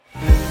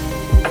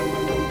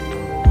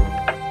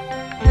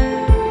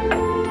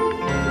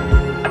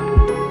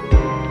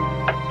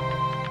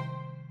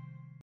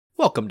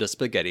Welcome to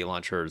Spaghetti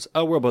Launchers,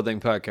 a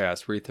world-building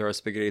podcast where you throw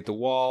spaghetti at the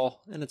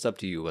wall, and it's up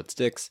to you what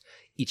sticks.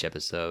 Each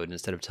episode,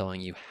 instead of telling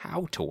you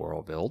how to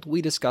world build,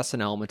 we discuss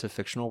an element of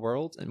fictional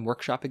worlds and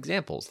workshop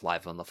examples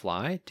live on the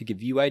fly to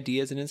give you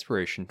ideas and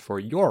inspiration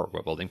for your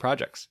world-building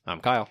projects. I'm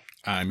Kyle.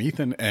 I'm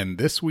Ethan, and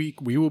this week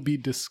we will be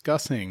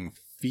discussing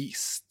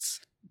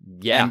feasts.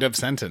 Yeah. End of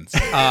sentence.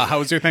 How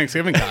was your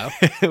Thanksgiving, Kyle?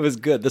 It was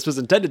good. This was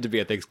intended to be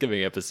a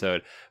Thanksgiving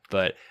episode,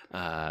 but...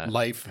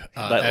 life,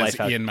 as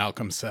Ian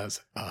Malcolm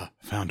says,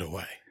 found a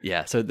way.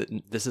 Yeah, so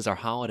this is our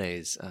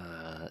holidays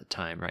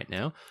time right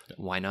now.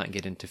 Why not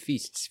get into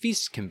feasts?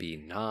 Feasts can be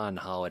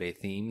non-holiday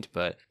themed,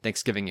 but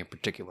Thanksgiving in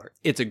particular,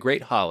 it's a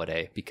great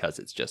holiday because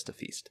it's just a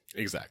feast.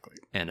 Exactly.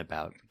 And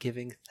about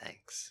giving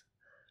thanks.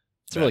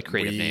 It's a really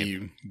creative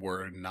name. We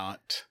were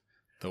not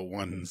the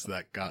ones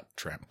that got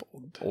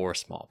trampled. Or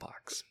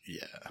smallpox.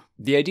 Yeah.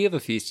 The idea of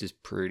a feast is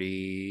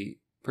pretty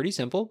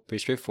simple,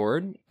 pretty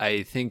straightforward.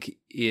 I think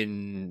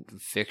in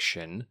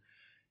fiction,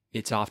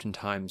 it's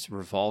oftentimes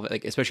revolving,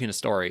 like especially in a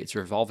story, it's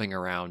revolving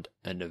around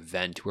an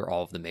event where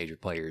all of the major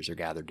players are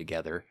gathered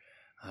together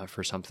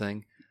for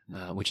something,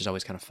 which is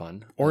always kind of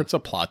fun. Or it's a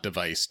plot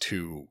device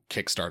to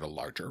kickstart a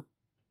larger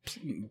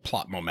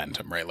plot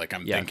momentum, right? Like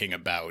I'm thinking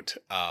about,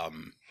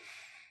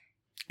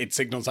 it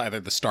signals either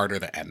the start or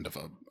the end of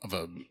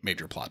a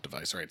major plot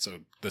device, right?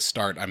 So the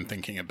start, I'm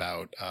thinking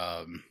about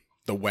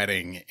the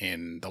wedding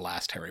in the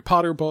last Harry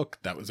Potter book.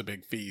 That was a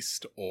big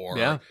feast.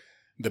 Or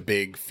the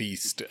big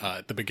feast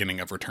at the beginning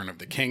of Return of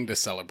the King to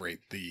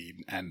celebrate the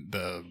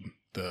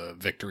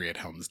victory at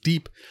Helm's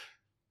Deep.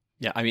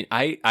 Yeah, I mean,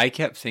 I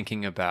kept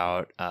thinking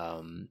about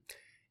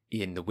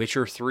in The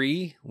Witcher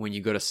 3 when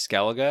you go to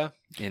Skellige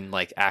in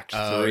like Act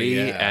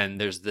 3, and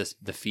there's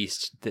the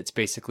feast that's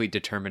basically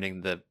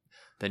determining the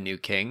new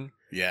king.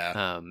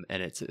 Yeah.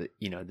 And it's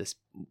this.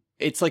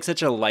 It's like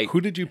such a light.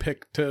 Who did you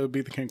pick to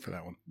be the king for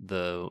that one?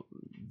 The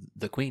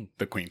queen.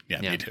 The queen.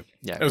 Yeah, me too.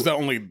 Yeah. It was the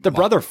only. The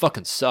brother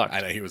fucking sucked.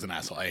 I know, he was an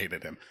asshole. I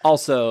hated him.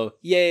 Also,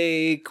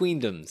 yay,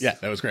 queendoms. Yeah,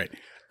 that was great.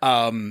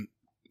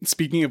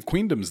 Speaking of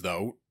queendoms,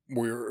 though,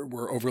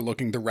 we're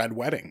overlooking the red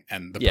wedding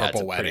and the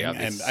purple wedding,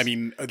 and I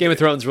mean, Game of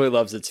Thrones really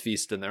loves its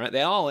feast in there. Right?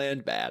 They all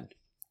end bad.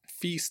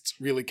 Feasts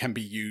really can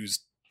be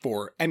used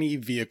for any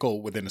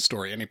vehicle within a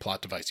story, any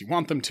plot device you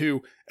want them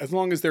to, as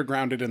long as they're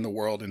grounded in the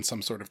world in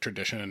some sort of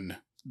tradition.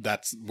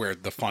 That's where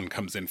the fun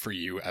comes in for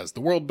you as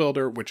the world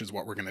builder, which is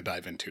what we're going to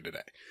dive into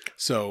today.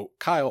 So,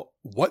 Kyle,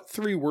 what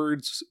 3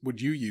 words would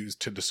you use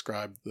to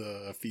describe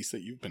the feast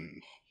that you've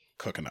been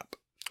cooking up?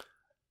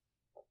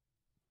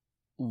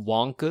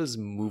 Wonka's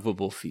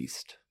movable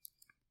feast.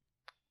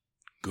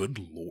 Good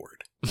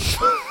Lord.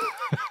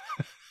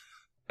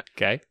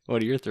 Okay.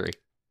 What are your 3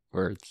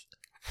 words?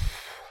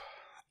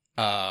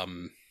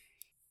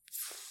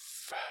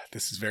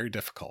 This is very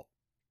difficult.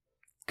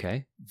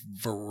 Okay.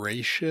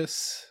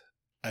 Voracious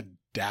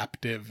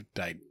adaptive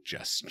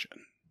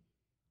digestion.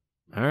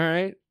 All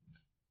right.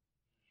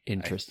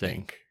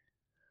 Interesting.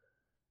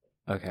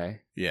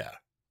 Okay. Yeah.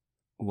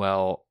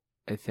 Well,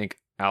 I think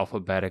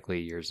alphabetically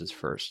yours is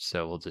first,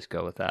 so we'll just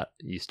go with that.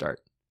 You start.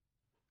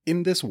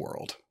 In this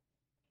world,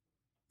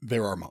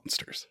 there are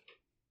monsters.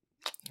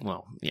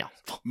 Well, yeah.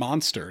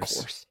 Monsters, of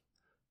course,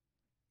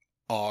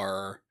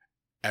 are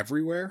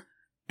everywhere,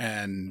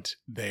 and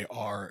they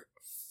are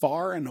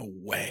far and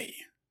away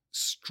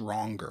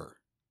stronger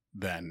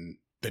than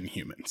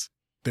humans.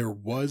 There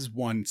was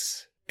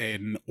once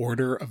an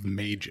order of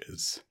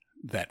mages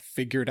that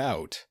figured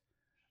out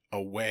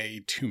a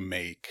way to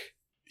make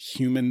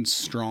humans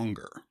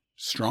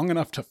strong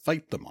enough to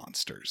fight the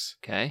monsters.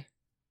 Okay.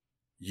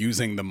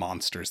 Using the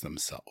monsters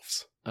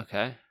themselves.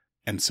 Okay.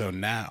 And so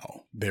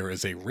now there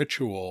is a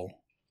ritual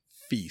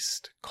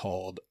feast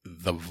called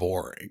the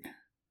Voring.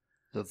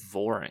 The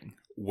Voring.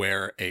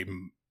 Where a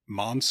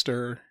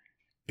monster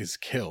is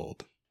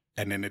killed,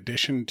 and in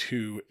addition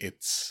to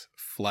its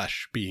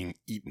flesh being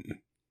eaten,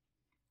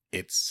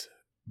 its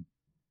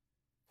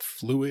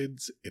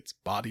fluids, its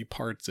body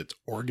parts, its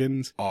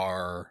organs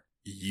are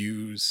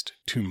used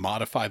to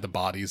modify the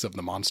bodies of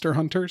the monster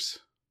hunters.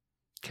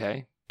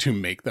 Okay. To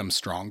make them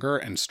stronger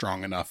and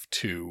strong enough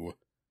to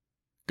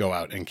go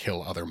out and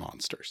kill other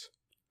monsters.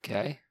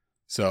 Okay.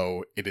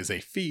 So it is a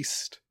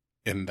feast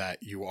in that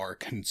you are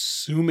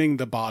consuming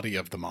the body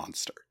of the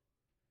monster.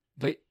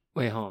 Wait,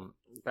 hold on.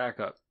 Back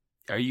up.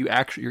 Are you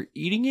you're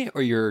eating it,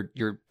 or you're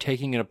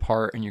taking it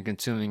apart and you're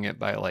consuming it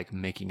by like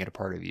making it a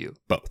part of you?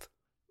 Both.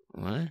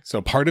 What?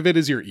 So part of it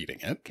is you're eating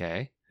it.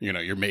 Okay.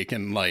 You're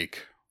making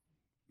like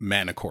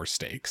manicore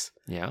steaks.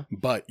 Yeah.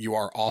 But you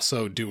are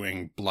also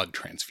doing blood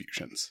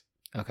transfusions.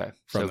 Okay.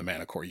 From the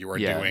manicore. You are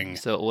doing...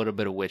 So a little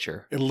bit of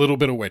Witcher. A little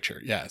bit of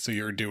Witcher, yeah. So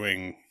you're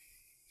doing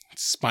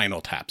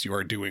spinal taps. You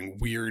are doing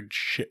weird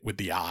shit with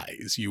the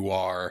eyes. You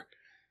are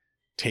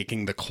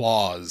taking the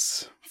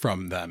claws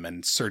from them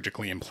and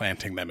surgically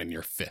implanting them in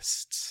your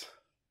fists.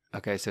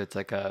 Okay, so it's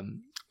like a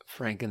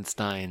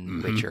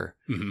Frankenstein Witcher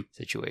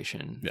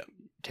situation. Yeah.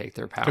 Take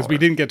their power. Because we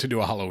didn't get to do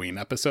a Halloween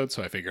episode,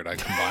 so I figured I'd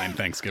combine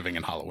Thanksgiving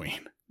and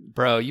Halloween.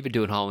 Bro, you've been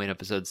doing Halloween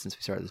episodes since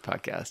we started this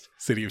podcast.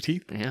 City of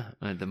Teeth? Yeah,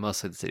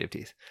 mostly the City of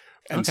Teeth.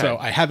 And so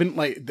I haven't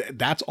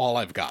that's all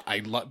I've got.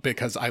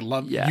 Because I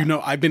love,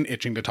 I've been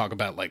itching to talk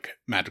about like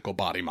magical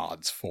body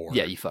mods for.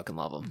 Yeah, you fucking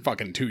love them.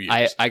 Fucking 2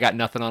 years. I got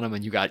nothing on them,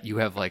 and you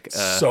have like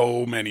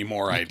so many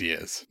more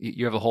ideas.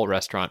 You have a whole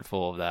restaurant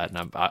full of that,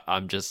 and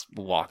I'm just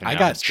walking. I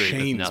got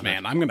chains,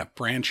 man. I'm gonna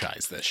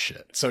franchise this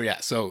shit. So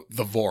so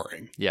the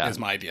voring is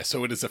my idea.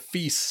 So it is a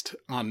feast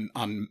on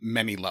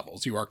many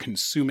levels. You are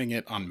consuming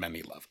it on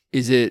many levels.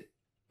 Is it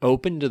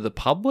open to the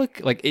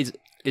public? Like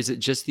is it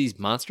just these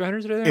monster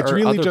hunters that are there?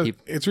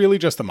 It's really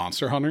just the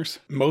monster hunters,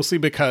 mostly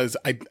because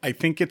I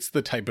think it's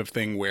the type of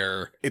thing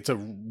where it's a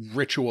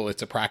ritual,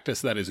 it's a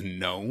practice that is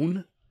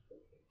known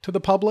to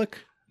the public,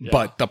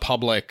 but the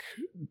public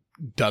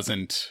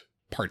doesn't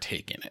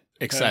partake in it,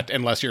 except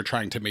unless you're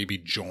trying to maybe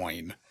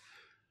join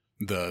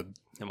the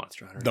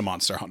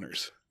monster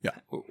hunters. Yeah.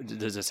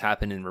 Does this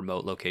happen in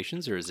remote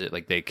locations, or is it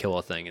like they kill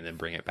a thing and then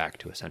bring it back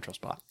to a central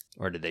spot?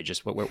 Or did they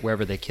just,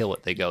 wherever they kill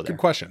it, they go there? Good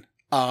question.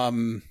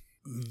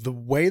 The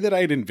way that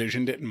I'd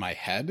envisioned it in my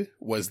head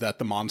was that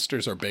the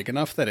monsters are big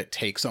enough that it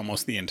takes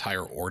almost the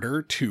entire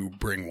order to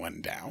bring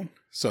one down.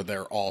 So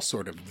they're all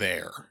sort of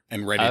there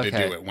and ready to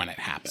do it when it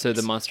happens. So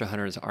the monster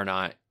hunters are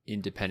not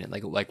independent,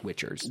 like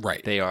Witchers.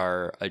 Right. They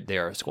are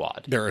a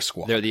squad. They're a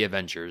squad. They're the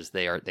Avengers.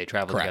 They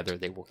travel together.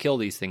 They will kill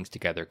these things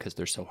together because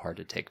they're so hard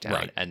to take down.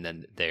 Right. And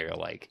then they're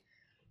like,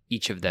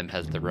 each of them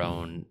has their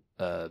own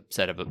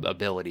set of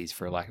abilities,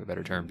 for lack of a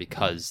better term,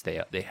 because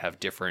they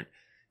have different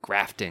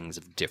graftings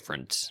of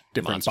different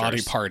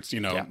body parts.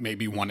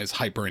 Maybe one is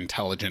hyper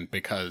intelligent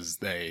because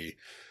they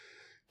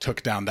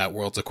took down that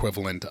world's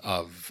equivalent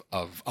of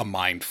a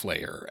mind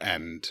flayer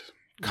and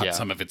cut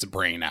some of its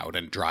brain out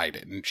and dried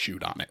it and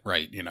chewed on it,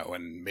 right?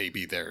 And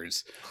maybe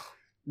there's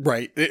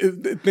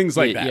things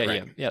like that,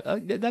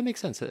 right? That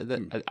makes sense.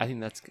 I think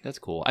that's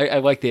cool. I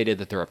like the idea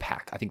that they're a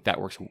pack. I think that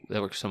works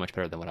so much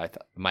better than what I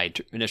thought. My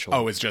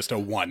initial it's just a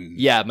one.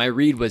 Yeah, my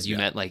read was you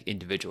meant like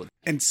individual.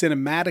 And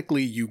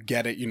cinematically, you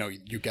get it.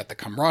 You get the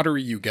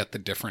camaraderie. You get the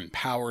different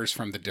powers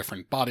from the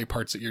different body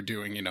parts that you're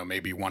doing.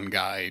 Maybe one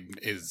guy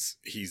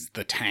he's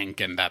the tank,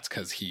 and that's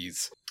because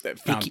he's.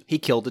 He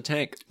killed a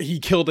tank. He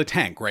killed a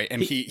tank, right?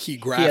 And he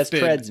grafted. He has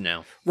treads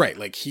now, right?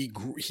 Like he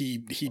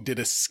did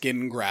a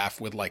skin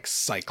graft with like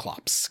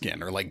Cyclops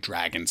skin or like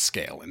dragon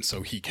scale, and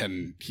so he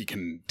can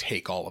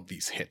take all of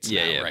these hits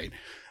now, right?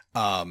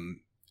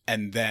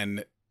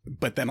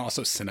 But then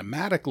also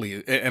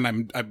cinematically,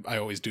 and I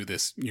always do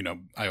this.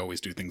 I always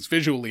do things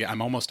visually.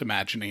 I'm almost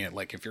imagining it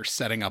like if you're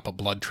setting up a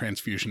blood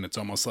transfusion, it's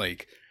almost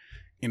like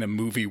in a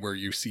movie where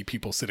you see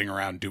people sitting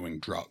around doing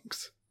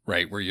drugs.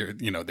 Right, where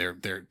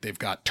they've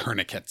got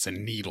tourniquets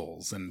and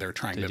needles, and they're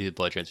trying to do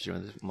blood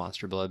transfusion with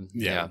monster blood.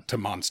 Yeah, to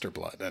monster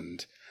blood.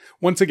 And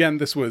once again,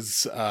 this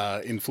was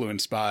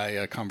influenced by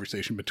a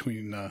conversation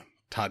between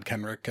Todd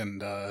Kenrick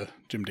and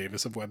Jim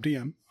Davis of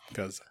WebDM,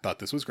 because I thought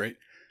this was great.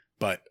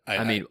 But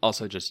I mean,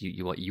 also just you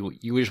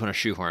just want to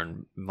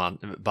shoehorn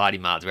body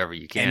mods wherever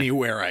you can,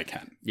 anywhere I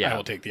can. Yeah, I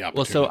will take the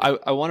opportunity. Well, so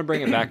I want to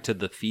bring it back to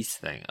the feast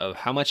thing of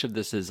how much of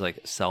this is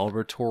like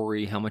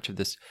celebratory, how much of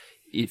this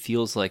it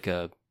feels like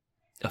a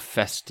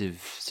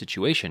festive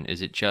situation. Is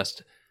it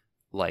just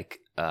like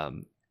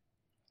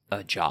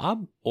a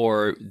job,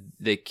 or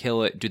they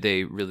kill it? Do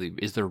they really?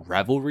 Is there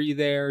revelry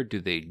there?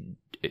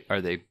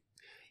 Are they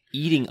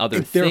eating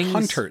other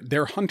things?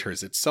 They're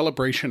hunters. It's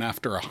celebration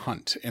after a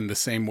hunt, in the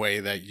same way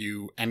that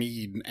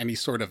any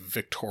sort of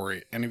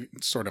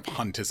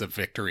hunt is a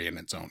victory in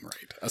its own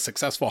right. A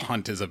successful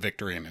hunt is a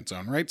victory in its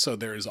own right. So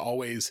there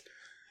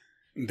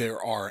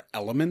are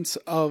elements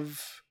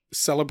of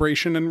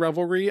celebration and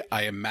revelry.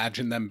 I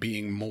imagine them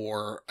being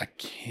more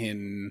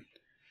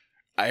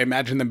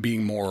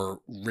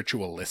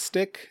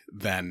ritualistic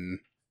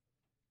than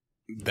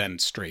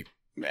straight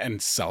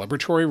and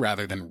celebratory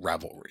rather than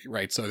revelry,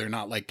 right? So they're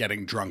not like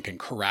getting drunk and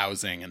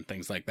carousing and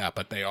things like that,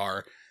 but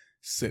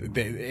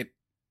it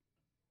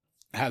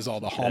has all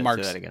the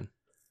hallmarks. Say that again.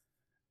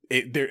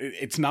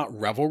 It's not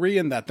revelry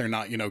in that they're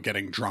not,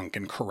 getting drunk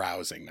and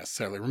carousing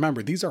necessarily.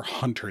 Remember, these are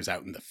hunters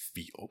out in the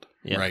field,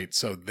 right?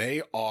 So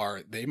they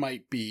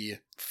might be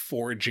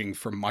foraging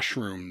for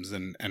mushrooms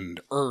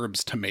and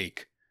herbs to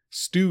make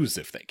stews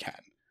if they can.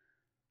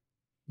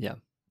 Yeah.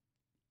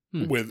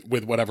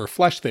 With whatever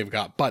flesh they've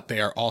got, but they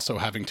are also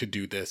having to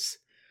do this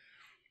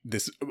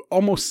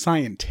almost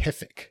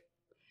scientific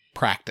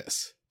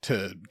practice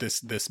to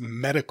this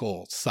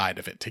medical side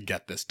of it to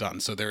get this done.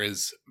 So there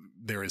is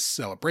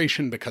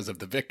celebration because of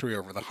the victory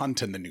over the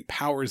hunt and the new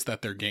powers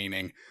that they're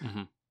gaining.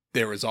 Mm-hmm.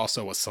 There is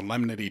also a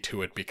solemnity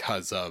to it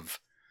because of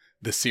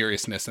the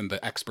seriousness and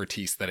the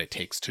expertise that it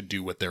takes to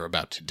do what they're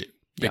about to do.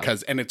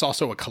 And it's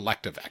also a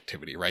collective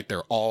activity, right?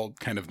 They're all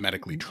kind of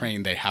medically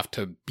trained. They have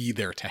to be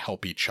there to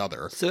help each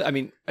other. So, I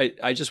mean,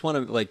 I just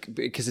want to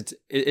because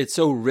it's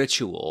so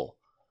ritual.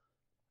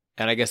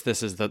 And I guess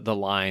this is the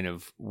line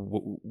of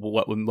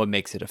what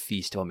makes it a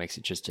feast, what makes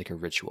it just like a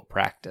ritual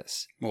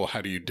practice. Well,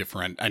 how do you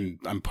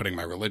I'm putting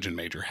my religion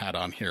major hat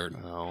on here.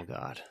 Oh,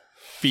 God.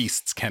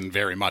 Feasts can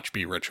very much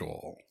be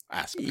ritual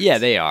aspects. Yeah,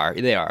 they are.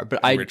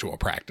 But ritual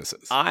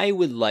practices. I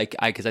would like,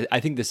 because I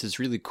think this is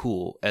really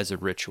cool as a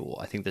ritual.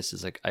 I think this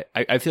is like,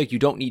 I feel like you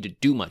don't need to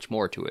do much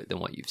more to it than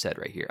what you've said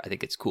right here. I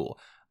think it's cool.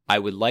 I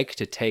would like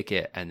to take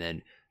it and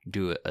then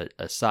do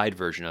a side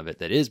version of it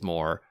that is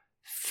more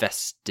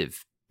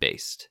festive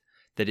based,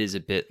 that is a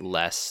bit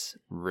less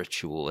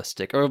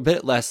ritualistic or a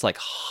bit less like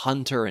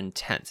hunter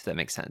intent, if that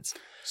makes sense.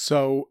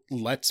 So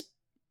let's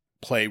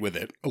play with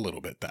it a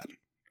little bit then.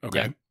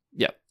 Okay.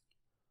 Yeah.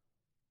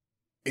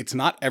 It's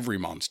not every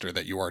monster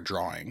that you are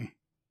drawing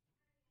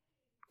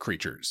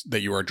creatures,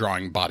 that you are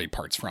drawing body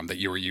parts from, that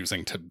you are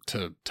using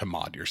to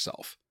mod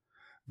yourself.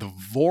 The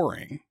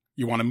voring,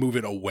 you want to move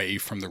it away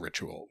from the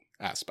ritual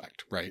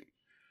aspect, right?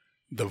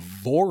 The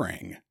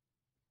voring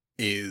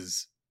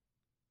is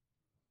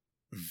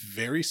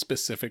very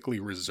specifically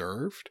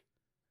reserved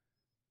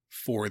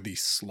for the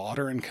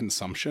slaughter and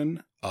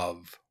consumption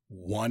of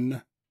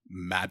one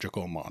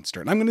magical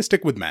monster. And I'm going to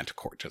stick with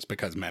Manticore just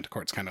because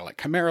Manticore's kind of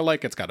like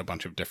Chimera-like. It's got a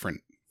bunch of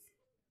different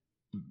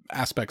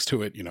aspects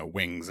to it,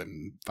 wings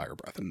and fire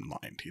breath and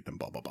lion teeth and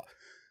blah, blah, blah.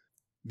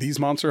 These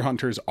monster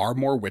hunters are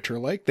more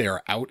Witcher-like. They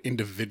are out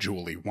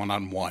individually,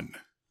 one-on-one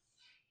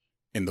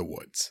in the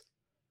woods.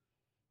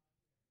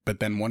 But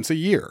then once a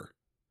year,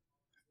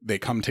 they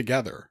come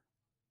together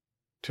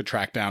to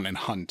track down and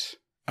hunt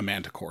a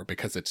manticore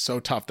because it's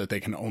so tough that they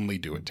can only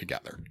do it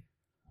together.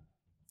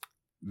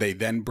 They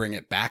then bring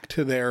it back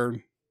to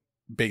their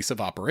base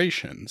of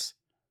operations,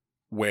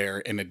 where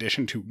in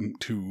addition to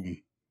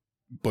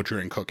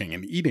butchering, cooking,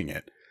 and eating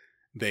it,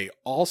 they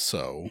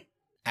also,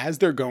 as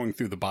they're going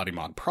through the body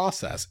mod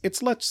process,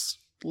 it's less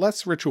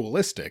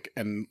ritualistic,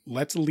 and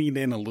let's lean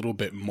in a little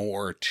bit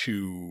more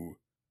to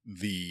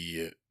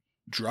the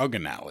drug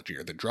analogy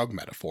or the drug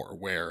metaphor,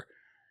 where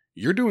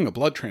you're doing a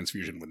blood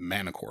transfusion with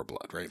Manticore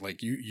blood, right?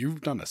 Like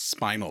you've done a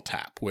spinal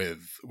tap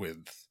with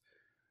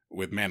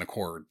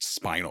Manticore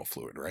spinal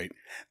fluid, right?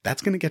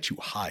 That's going to get you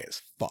high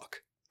as fuck.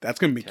 That's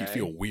going to make you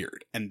feel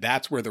weird. And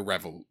that's where the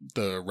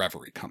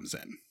reverie comes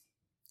in.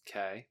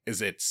 Okay.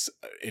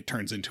 It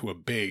turns into a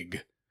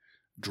big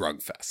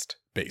drug fest,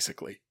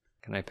 basically.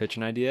 Can I pitch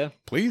an idea?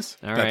 Please.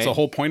 All That's right. the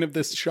whole point of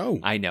this show.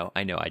 I know.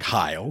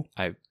 Kyle.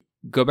 I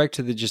go back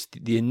to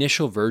the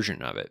initial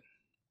version of it,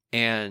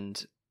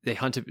 and they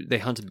hunt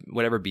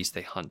whatever beast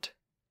they hunt.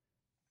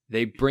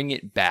 They bring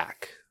it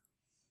back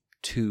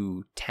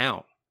to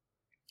town.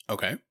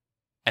 Okay.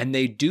 And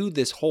they do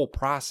this whole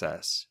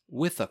process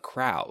with a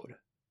crowd.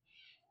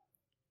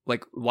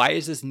 Like, why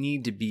does this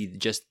need to be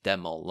just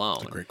them alone?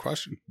 That's a great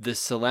question. The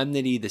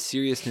solemnity, the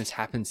seriousness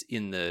happens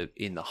in the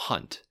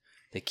hunt.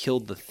 They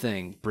killed the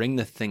thing, bring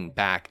the thing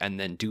back, and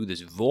then do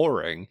this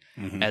voring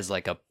as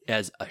a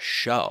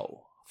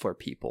show for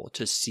people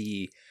to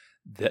see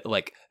that,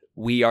 like,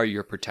 we are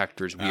your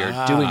protectors. We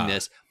are doing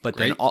this, but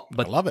great.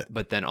 I love it.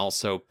 But then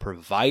also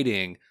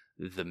providing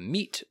the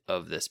meat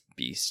of this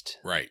beast,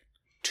 right,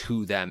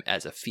 to them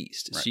as a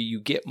feast. Right. So you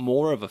get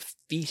more of a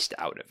feast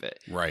out of it,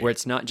 right? Where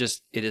it's not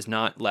just, it is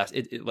not less,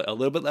 a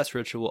little bit less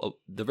ritual.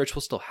 The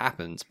ritual still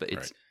happens, but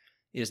it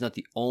is not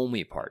the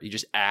only part. You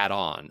just add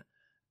on,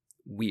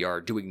 we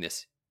are doing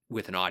this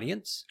with an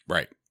audience,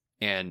 right?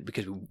 And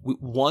because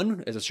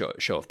one, as a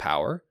show of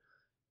power,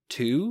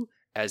 two,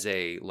 as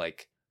a,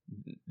 like,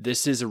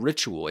 this is a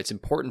ritual. It's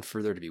important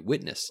for there to be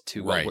witness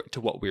to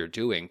what we're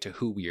doing, to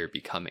who we are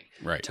becoming,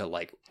 right? To,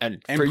 like,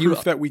 and for proof you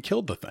that we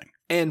killed the thing,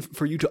 and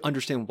for you to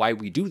understand why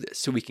we do this,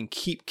 so we can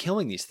keep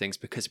killing these things,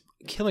 because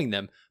killing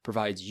them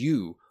provides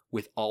you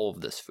with all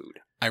of this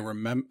food. I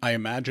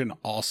imagine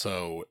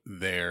also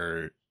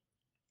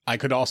I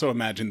could also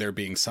imagine there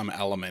being some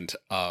element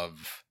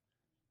of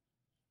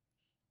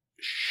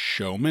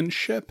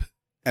showmanship.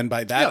 And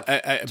by that,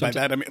 I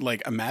mean,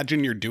 like,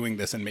 imagine you're doing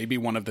this, and maybe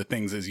one of the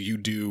things is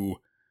maybe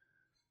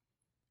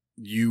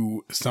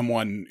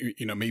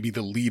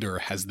the leader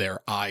has their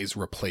eyes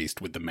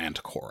replaced with the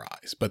manticore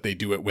eyes, but they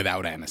do it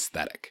without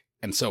anesthetic.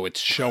 And so it's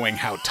showing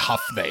how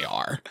tough they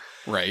are,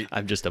 right?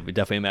 I'm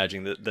definitely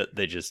imagining that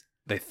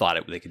they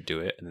thought they could do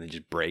it, and then they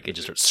just break and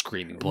just start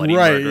screaming bloody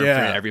murder.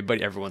 Yeah.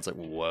 Everyone's like,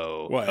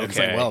 whoa. Well, okay. It's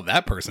like, well,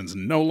 that person's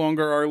no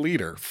longer our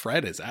leader.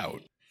 Fred is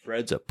out.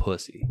 Fred's a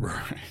pussy.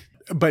 Right.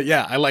 But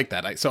yeah, I like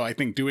that. So I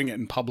think doing it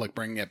in public,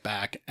 bringing it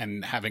back,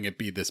 and having it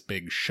be this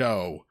big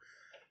show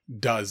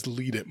does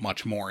lead it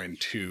much more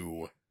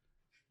into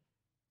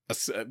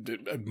a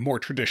more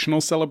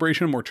traditional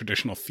celebration, more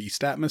traditional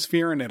feast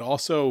atmosphere. And it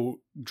also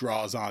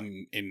draws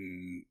on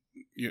in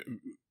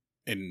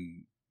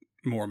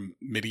more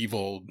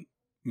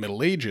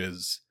Middle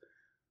Ages,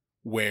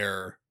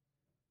 where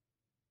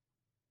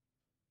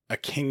a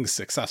king's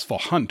successful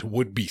hunt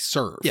would be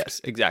served. Yes,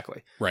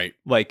 exactly. Right.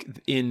 Like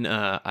in,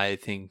 I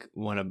think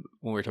when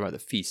we were talking about the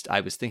feast,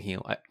 I was thinking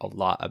a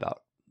lot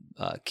about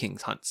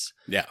king's hunts.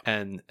 Yeah.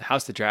 And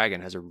House of the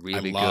Dragon has a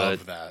really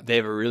that. They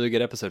have a really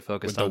good episode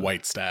focused on the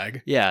white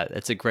stag. Yeah,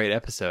 it's a great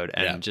episode,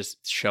 and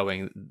just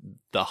showing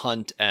the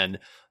hunt and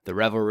the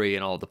revelry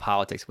and all the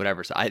politics,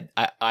 whatever. So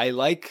I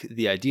like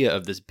the idea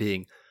of this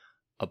being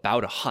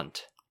about a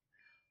hunt,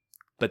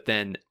 but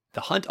then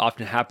the hunt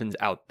often happens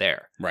out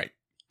there. Right.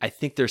 I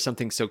think there's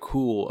something so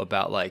cool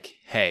about like,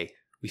 hey,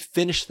 we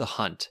finished the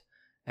hunt,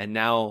 and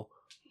now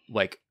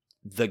like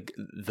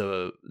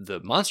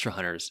the monster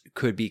hunters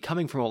could be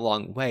coming from a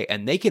long way,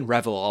 and they can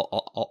revel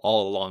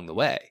all along the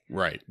way.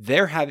 Right.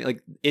 They're having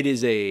like it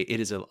is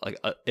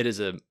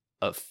a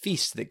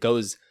feast that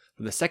goes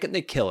from the second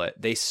they kill it,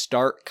 they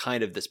start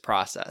kind of this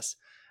process.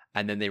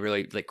 And then they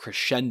really like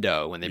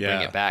crescendo when they bring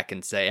it back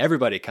and say,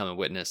 everybody come and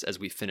witness as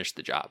we finish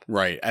the job.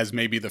 Right. As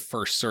maybe the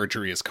first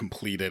surgery is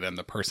completed and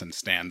the person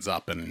stands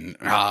up and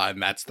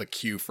that's the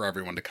cue for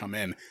everyone to come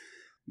in.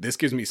 This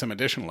gives me some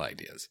additional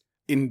ideas.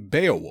 In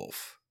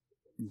Beowulf,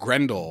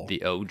 Grendel,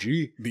 the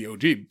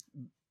OG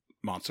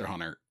monster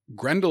hunter,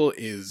 Grendel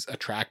is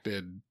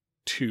attracted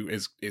to,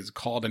 is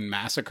called and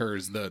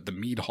massacres the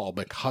mead hall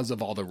because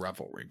of all the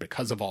revelry,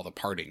 because of all the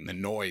partying. The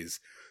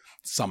noise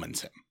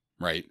summons him,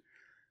 right?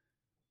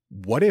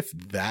 What if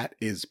that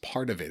is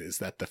part of it, is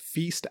that the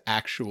feast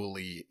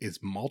actually is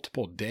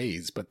multiple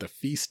days, but the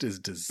feast is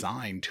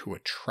designed to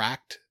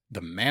attract the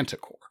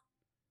manticore?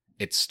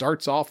 It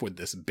starts off with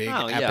this big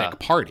epic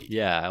party.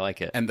 Yeah, I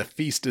like it. And the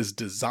feast is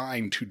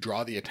designed to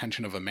draw the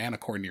attention of a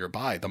manticore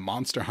nearby. The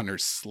monster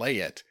hunters slay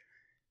it,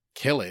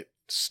 kill it,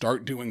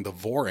 start doing the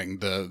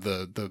voring,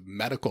 the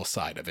medical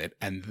side of it,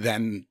 and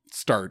then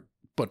start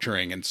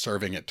butchering and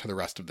serving it to the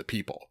rest of the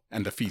people.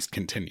 And the feast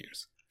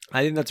continues.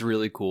 I think that's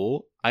really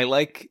cool. I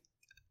like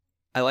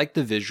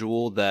the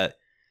visual that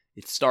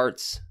it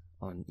starts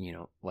on,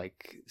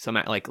 like some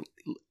like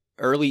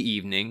early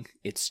evening.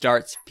 It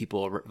starts,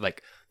 people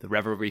like the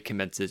revelry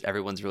commences.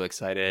 Everyone's really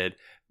excited,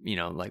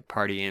 like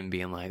partying,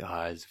 being like,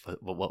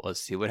 let's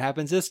see what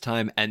happens this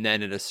time. And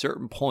then at a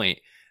certain point,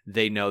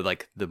 they know,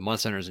 like the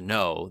monster hunters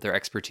know, their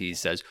expertise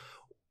says,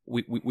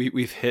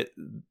 we've hit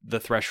the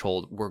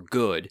threshold. We're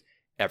good.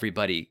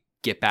 Everybody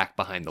get back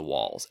behind the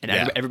walls, and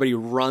everybody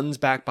runs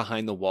back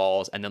behind the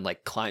walls and then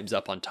like climbs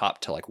up on top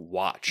to like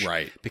watch,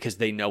 right? Because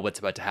they know what's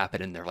about to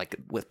happen, and they're like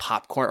with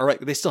popcorn, or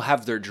like they still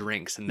have their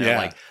drinks, and they're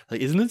like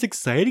isn't this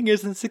exciting?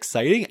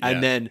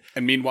 And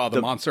meanwhile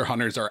the monster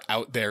hunters are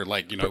out there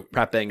like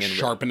prepping and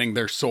sharpening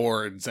their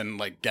swords and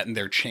like getting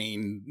their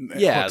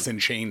hooks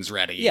and chains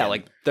ready.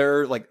 Like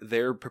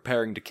they're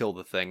preparing to kill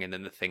the thing, and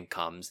then the thing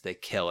comes, they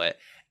kill it,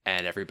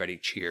 and everybody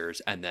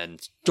cheers, and then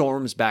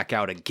storms back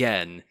out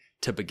again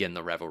to begin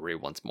the revelry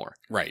once more.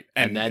 Right.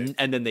 And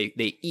then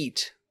they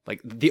eat,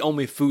 like the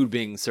only food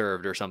being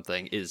served or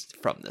something is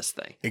from this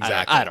thing.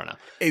 Exactly. I don't know.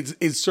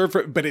 It's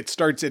served, but it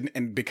starts in,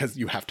 and because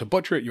you have to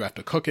butcher it, you have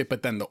to cook it,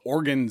 but then the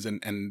organs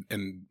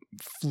and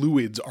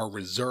fluids are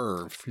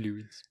reserved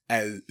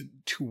as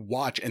to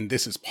watch. And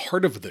this is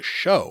part of the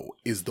show,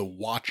 is the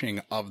watching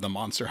of the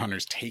monster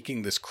hunters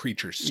taking this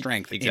creature's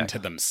strength into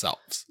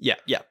themselves. Yeah.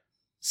 Yeah.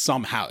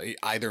 Somehow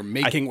either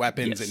making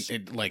weapons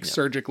and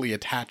surgically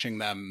attaching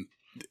them.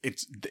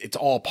 It's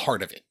all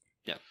part of it.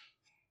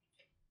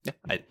 Yeah.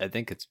 I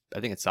think it's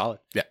solid.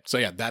 Yeah.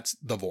 So that's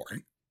the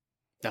voring.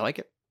 I like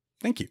it.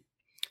 Thank you.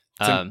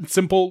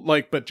 Simple,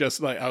 like, but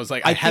just like I was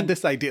like, I had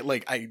this idea,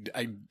 like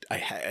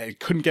I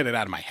couldn't get it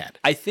out of my head.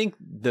 I think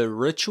the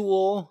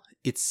ritual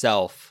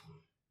itself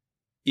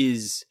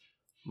is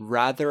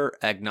rather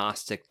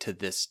agnostic to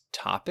this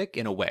topic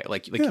in a way.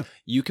 Like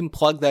you can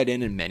plug that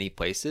in many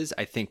places.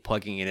 I think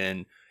plugging it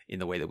in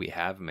the way that we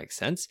have makes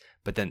sense.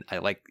 But then I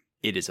like,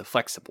 it is a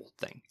flexible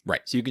thing,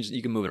 right? So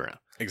you can move it around,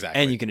 exactly,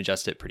 and you can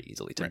adjust it pretty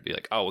easily to be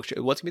like, oh,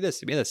 what's gonna be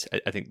this? Give me this.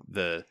 I think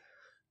the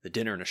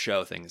dinner and a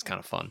show thing is kind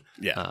of fun.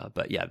 Yeah,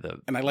 but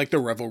and I like the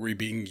revelry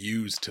being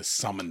used to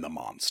summon the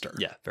monster.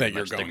 Yeah, very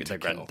much. You're going to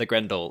kill. The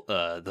Grendel,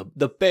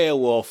 the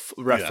Beowulf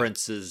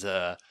reference is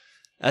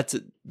that's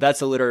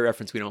a literary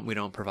reference we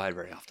don't provide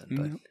very often,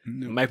 but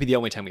it might be the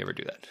only time we ever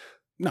do that.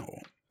 No.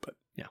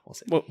 Yeah, we'll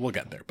see. We'll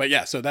get there. But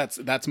yeah, so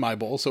that's my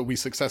bowl. So we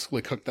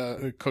successfully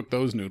cooked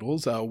those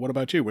noodles. What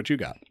about you? What you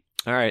got?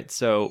 All right.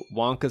 So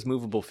Wonka's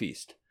Movable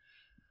Feast.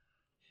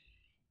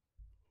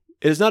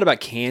 It is not about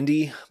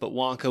candy, but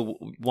Wonka.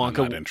 I'm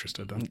not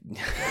interested.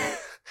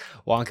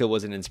 Wonka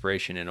was an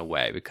inspiration in a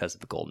way because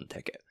of the golden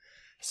ticket.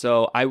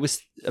 So I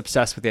was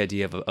obsessed with the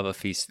idea of a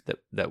feast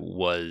that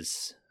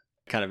was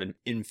kind of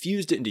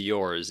infused into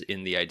yours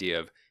in the idea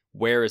of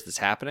where is this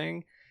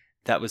happening.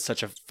 That was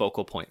such a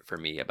focal point for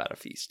me about a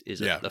feast, is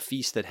a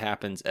feast that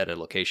happens at a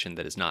location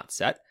that is not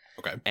set.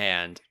 Okay.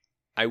 And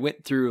I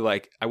went through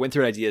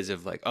ideas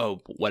of like,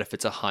 oh, what if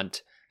it's a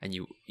hunt and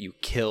you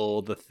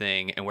kill the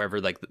thing, and wherever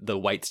like the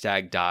white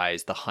stag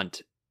dies, the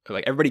hunt,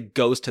 like everybody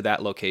goes to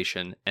that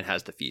location and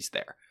has the feast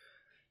there.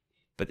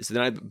 But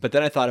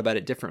then I thought about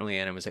it differently,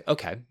 and I was like,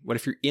 okay, what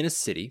if you're in a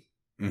city?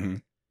 Mm-hmm.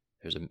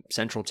 There's a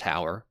central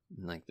tower,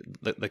 like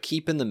the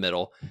keep in the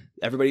middle.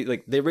 Everybody,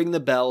 like, they ring the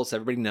bells.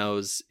 Everybody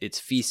knows it's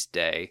feast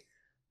day,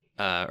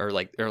 or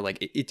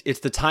it's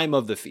the time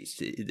of the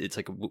feast. It's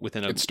like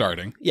within it's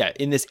starting. Yeah,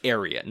 in this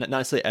area, not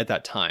necessarily at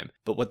that time.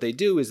 But what they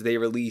do is they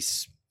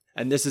release,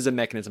 and this is a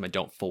mechanism I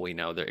don't fully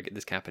know.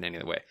 This can happen any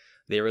other way.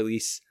 They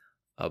release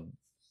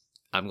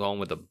I'm going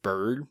with a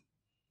bird.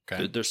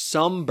 Okay. There's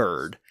some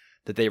bird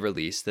that they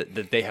release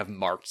that they have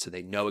marked, so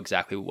they know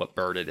exactly what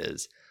bird it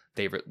is.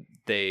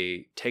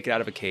 They take it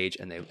out of a cage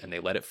and they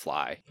let it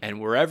fly. And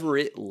wherever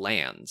it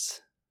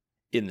lands,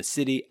 in the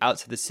city,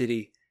 outside the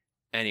city,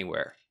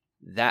 anywhere,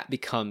 that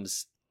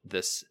becomes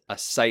a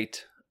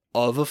site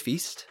of a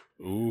feast.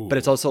 Ooh. But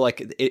it's also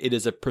like it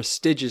is a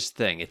prestigious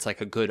thing. It's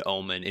like a good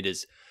omen. It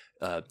is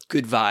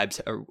good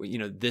vibes. Or,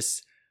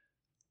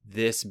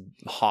 this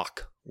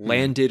hawk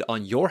landed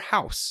on your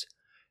house.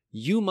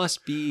 You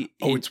must be...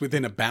 it's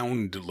within a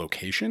bound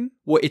location?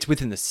 Well, it's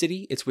within the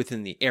city. It's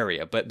within the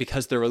area. But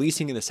because they're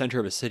releasing in the center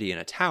of a city in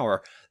a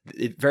tower,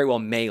 it very well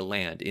may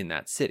land in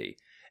that city.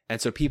 And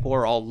so people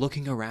are all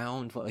looking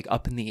around, like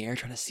up in the air,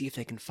 trying to see if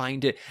they can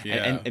find it.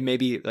 Yeah. And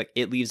maybe like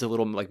it leaves a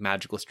little like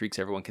magical streaks.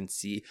 Everyone can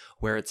see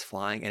where it's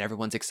flying, and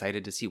everyone's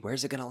excited to see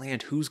where's it going to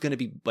land. Who's going to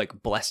be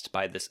like blessed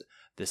by this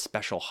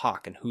special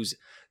hawk, and who's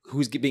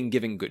being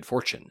given good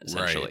fortune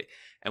essentially. Right.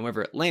 And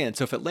wherever it lands.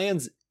 So if it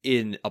lands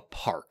in a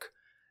park,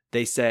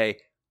 they say,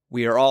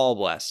 we are all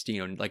blessed,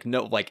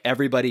 like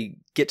everybody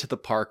get to the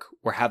park.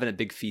 We're having a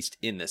big feast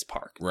in this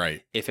park.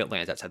 Right. If it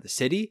lands outside the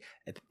city,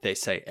 they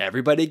say,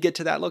 everybody get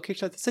to that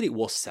location at the city.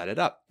 We'll set it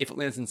up. If it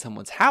lands in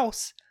someone's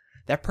house,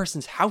 that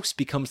person's house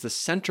becomes the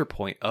center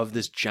point of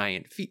this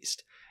giant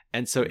feast.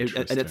 And so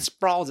it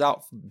sprawls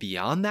out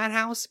beyond that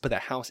house, but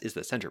that house is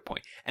the center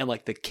point. And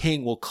like the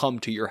king will come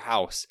to your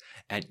house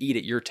and eat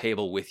at your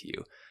table with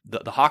you.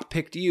 The hawk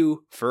picked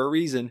you for a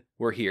reason.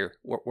 We're here.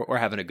 We're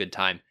having a good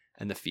time.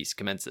 And the feast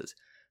commences.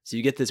 So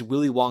you get this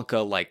Willy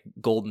Wonka like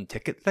golden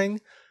ticket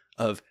thing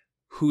of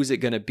who's it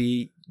going to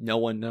be? No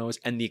one knows.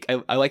 And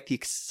I like the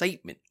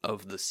excitement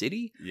of the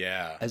city.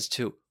 Yeah. As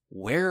to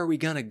where are we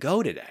going to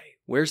go today?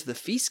 Where's the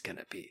feast going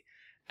to be?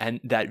 And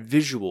that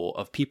visual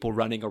of people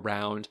running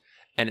around,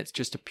 and it's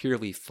just a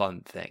purely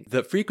fun thing.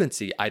 The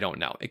frequency, I don't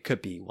know. It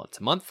could be once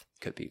a month.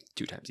 It could be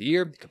 2 times a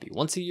year. It could be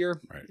once a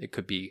year. Right. It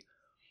could be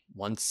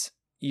once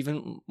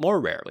even more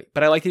rarely.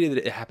 But I like the idea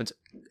that it happens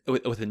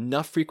with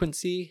enough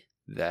frequency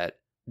that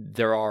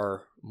there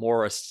are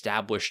more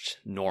established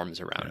norms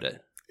around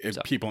it.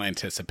 If people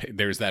anticipate,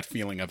 there's that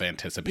feeling of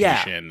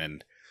anticipation,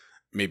 and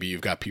maybe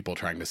you've got people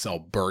trying to sell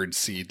bird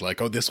seed,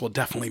 like, oh, this will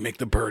definitely make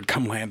the bird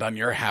come land on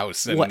your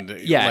house. And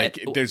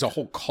there's a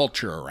whole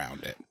culture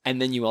around it.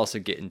 And then you also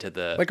get into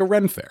like a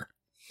Ren fair.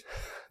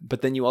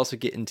 But then you also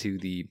get into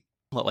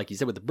like you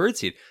said, with the bird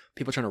seed,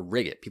 people trying to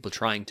rig it, people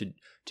trying to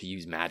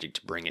use magic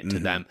to bring it to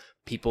them,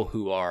 people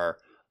who are,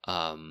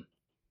 I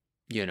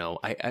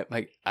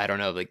don't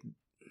know,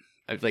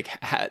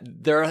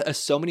 there are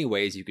so many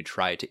ways you could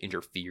try to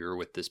interfere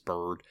with this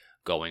bird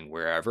going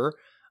wherever.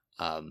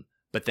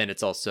 But then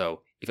it's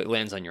also, if it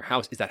lands on your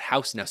house, is that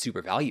house now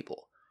super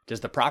valuable? Does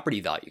the property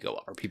value go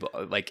up? Are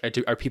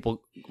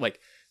people like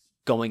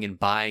going and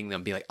buying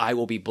them, be like, I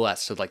will be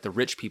blessed? So like the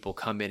rich people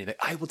come in and like,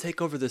 I will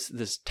take over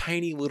this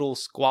tiny little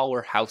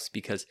squalor house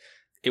because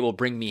it will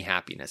bring me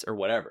happiness or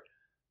whatever.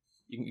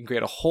 You can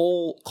create a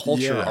whole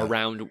culture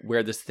around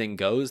where this thing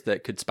goes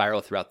that could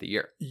spiral throughout the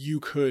year. You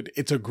could.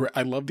 It's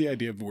I love the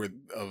idea of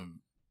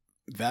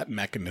that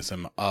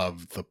mechanism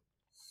of the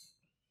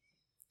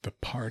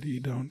party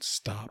don't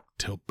stop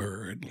till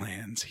bird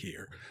lands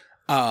here.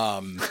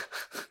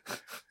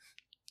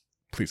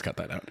 Please cut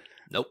that out.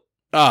 Nope.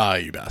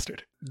 You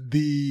bastard.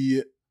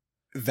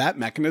 That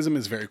mechanism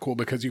is very cool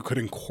because you could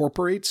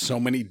incorporate so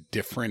many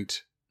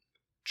different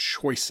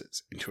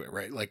choices into it,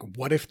 right? Like,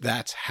 what if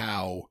that's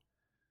how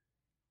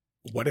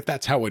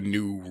a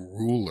new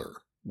ruler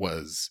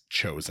was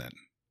chosen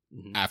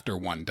after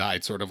one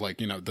died? Sort of like,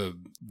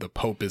 the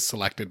Pope is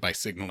selected by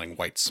signaling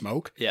white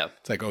smoke. Yeah.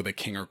 It's like, oh, the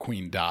king or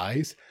queen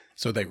dies.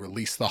 So they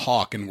release the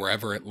hawk, and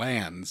wherever it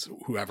lands,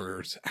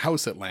 whoever's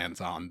house it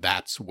lands on,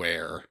 that's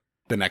where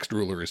the next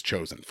ruler is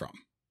chosen from.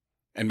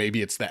 And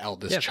maybe it's the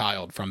eldest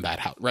child from that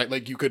house, right?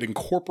 Like you could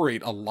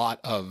incorporate a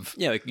lot of...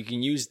 Yeah, like you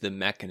can use the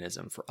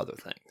mechanism for other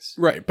things.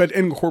 Right, but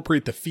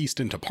incorporate the feast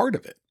into part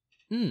of it.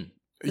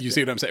 You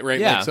see what I'm saying, right?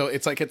 Yeah. Like, so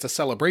it's like it's a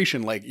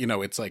celebration. Like,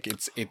 it's like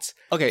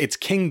it's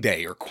King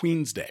Day or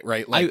Queen's Day,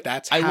 right? Like I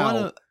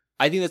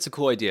think that's a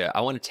cool idea.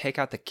 I want to take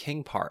out the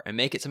king part and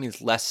make it something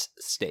that's less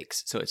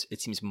stakes. So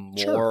it seems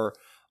more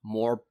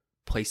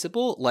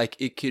placeable. Like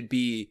it could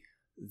be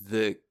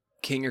the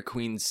king or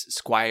queen's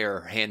squire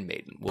or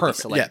handmaiden.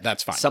 Perfect. Yeah,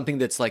 that's fine. Something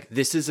that's like,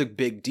 this is a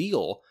big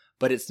deal,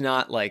 but it's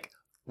not like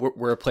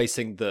we're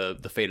placing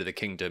the fate of the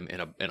kingdom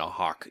in a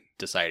hawk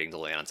deciding to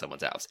land on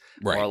someone's house.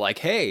 Right. Or like,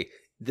 hey,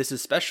 this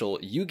is special.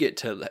 You get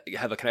to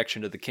have a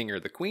connection to the king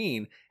or the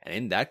queen, and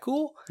isn't that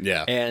cool?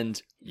 Yeah.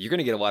 And you're going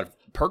to get a lot of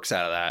perks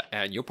out of that,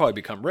 and you'll probably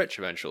become rich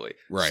eventually.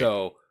 Right.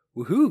 So,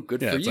 woohoo,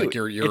 good for it's you. Like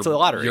it's a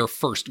lottery. Your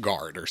first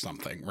guard or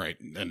something, right?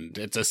 And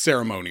it's a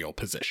ceremonial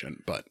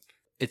position, but...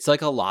 It's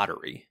like a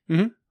lottery.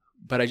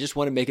 But I just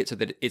want to make it so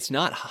that it's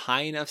not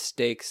high enough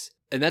stakes.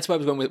 And that's why I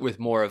was going with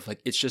more of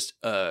like, it's just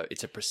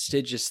it's a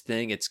prestigious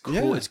thing. It's cool.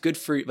 Yeah. It's good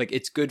for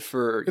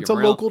it's a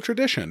local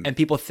tradition. And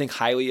people think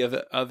highly of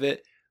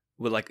it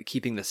with like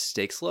keeping the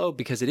stakes low,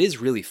 because it is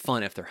really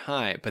fun if they're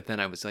high. But then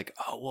I was like,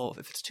 oh, well,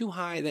 if it's too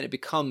high, then it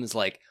becomes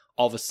like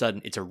all of a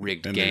sudden it's a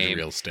rigged and game. There's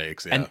real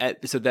stakes. Yeah. And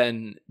so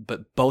then,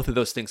 but both of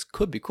those things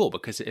could be cool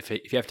because if you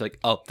have to like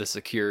up the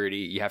security,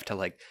 you have to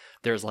like,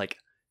 there's like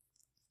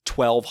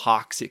 12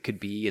 hawks it could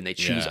be, and they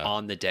choose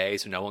on the day,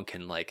 so no one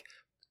can like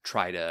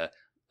try to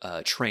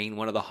train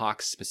one of the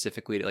hawks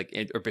specifically to like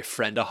or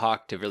befriend a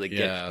hawk to really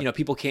get, you know,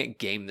 people can't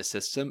game the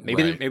system.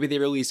 Maybe they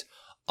release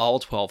all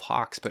 12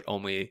 hawks, but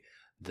only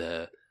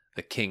the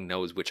king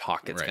knows which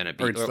hawk it's going to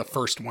be. Or it's the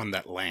first one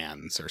that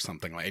lands or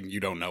something like, and you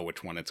don't know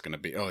which one it's going to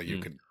be. Oh, you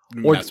could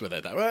mess with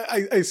it.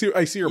 I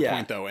see your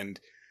point though. And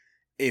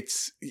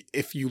it's,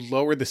 if you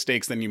lower the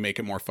stakes, then you make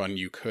it more fun.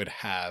 You could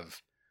have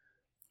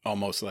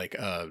almost like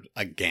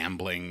a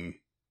gambling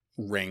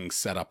ring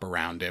set up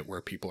around it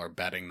where people are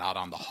betting not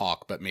on the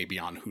hawk, but maybe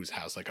on whose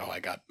house. Like, oh, I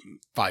got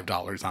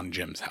 $5 on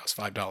Jim's house,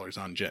 $5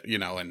 on Jim, you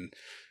know, and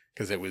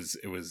because it was,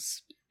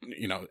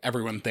 you know,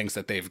 everyone thinks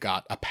that they've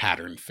got a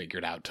pattern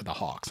figured out to the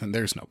hawks, and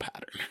there's no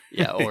pattern.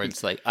 Yeah, or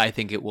it's like, I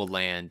think it will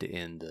land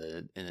in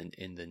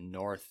the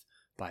north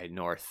by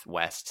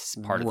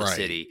northwest part of the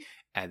city,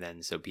 and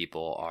then so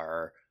people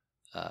are.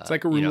 It's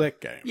like a roulette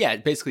game. Yeah,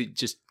 basically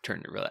just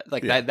turn to roulette.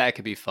 Like that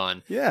could be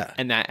fun. Yeah.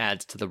 And that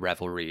adds to the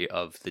revelry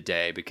of the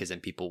day because then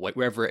people,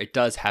 wherever it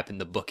does happen,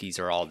 the bookies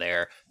are all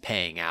there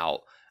paying out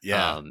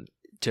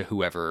to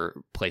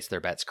whoever placed their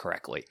bets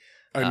correctly.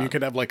 And you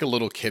could have like a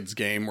little kids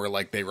game where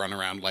like they run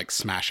around like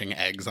smashing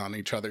eggs on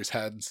each other's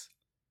heads.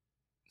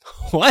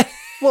 What?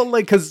 Well,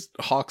 like, because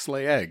hawks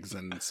lay eggs,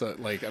 and so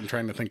like I'm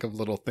trying to think of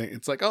little things.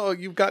 It's like, oh,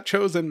 you've got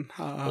chosen.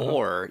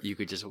 Or you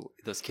could just,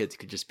 those kids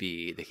could just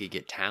be, they could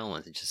get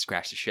talons and just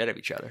scratch the shit out of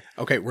each other.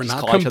 Okay, we're just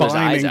not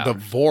combining the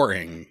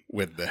voring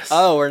with this.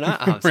 Oh, we're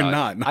not. Oh, we're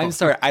not. No. I'm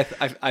sorry.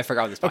 I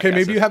forgot this podcast. Okay,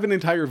 maybe you have an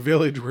entire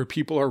village where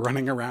people are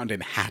running around in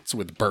hats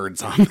with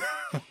birds on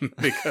them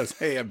because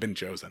hey, I've been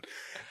chosen.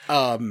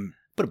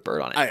 Put a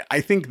bird on it.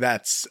 I think I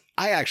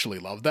actually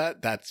love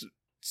that. That's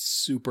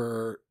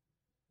super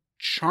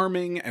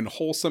charming and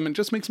wholesome and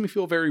just makes me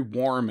feel very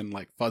warm and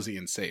like fuzzy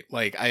and safe.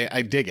 Like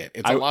I dig it.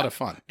 It's a lot of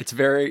fun. It's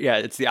very,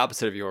 it's the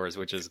opposite of yours,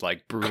 which is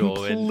like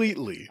brutal.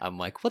 Completely. And I'm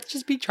like, let's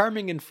just be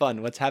charming and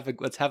fun. Let's have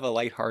a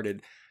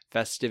lighthearted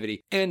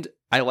festivity. And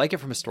I like it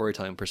from a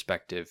storytelling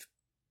perspective.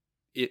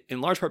 In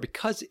large part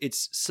because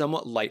it's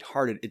somewhat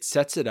lighthearted, it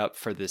sets it up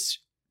for this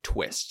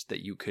twist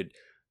that you could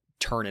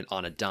turn it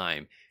on a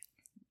dime.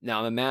 Now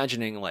I'm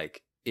imagining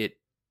like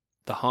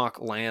the hawk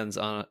lands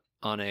on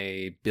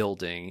a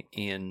building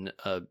in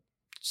a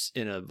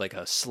like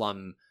a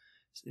slum,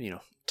 you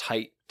know,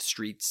 tight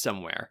street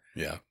somewhere.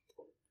 Yeah.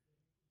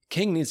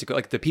 King needs to go,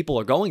 like the people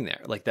are going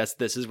there. Like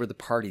this is where the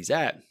party's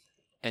at.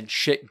 And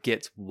shit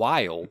gets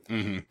wild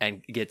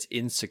and gets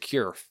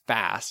insecure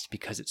fast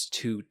because it's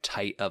too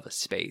tight of a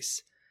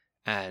space.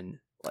 And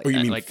like, you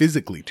mean like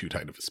physically too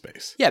tight of a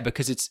space? Yeah,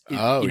 because it's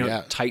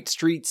tight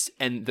streets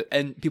and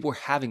people are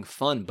having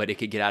fun, but it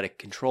could get out of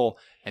control,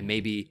 and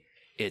maybe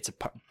it's a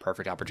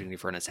perfect opportunity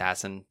for an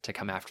assassin to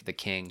come after the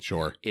king.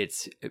 Sure.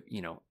 It's,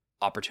 you know,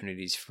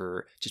 opportunities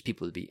for just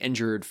people to be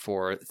injured,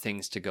 for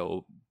things to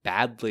go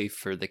badly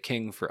for the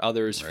king, for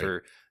others,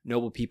 for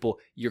noble people.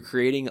 You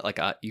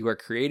are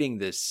creating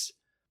this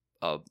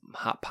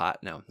hot pot.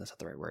 No, that's not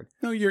the right word.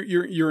 No, you're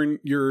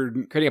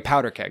creating a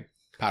powder keg.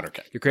 Powder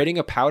keg. You're creating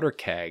a powder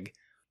keg.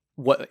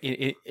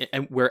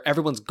 And where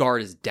everyone's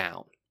guard is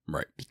down.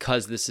 Right.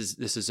 Because this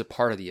is a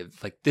part of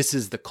this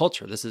is the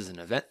culture. This is an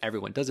event.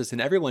 Everyone does this, and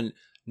everyone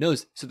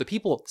knows. So the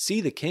people see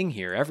the king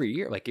here every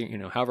year, like, you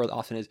know, however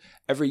often it is,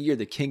 every year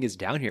the king is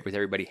down here with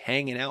everybody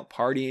hanging out,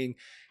 partying,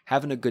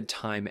 having a good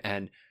time,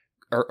 and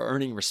are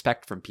earning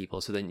respect from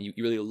people. So then you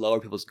really lower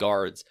people's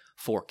guards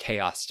for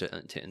chaos to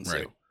ensue.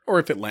 Right. Or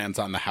if it lands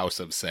on the house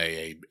of,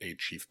 say, a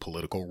chief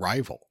political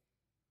rival.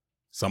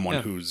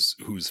 Someone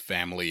whose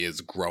family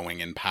is growing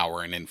in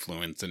power and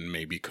influence and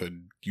maybe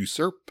could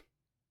usurp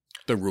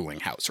the ruling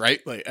house, right?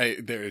 Like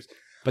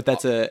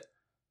that's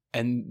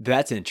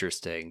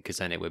interesting because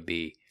then it would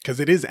be,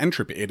 because it is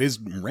entropy, it is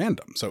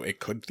random, so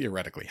it could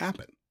theoretically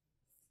happen.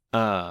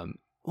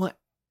 What?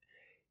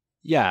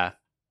 Yeah,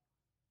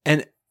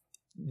 and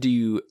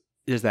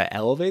does that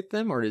elevate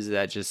them, or does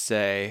that just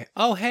say,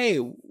 oh hey,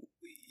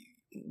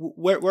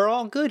 we're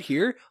all good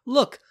here?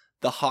 Look,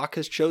 the hawk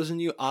has chosen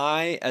you.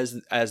 I,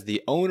 as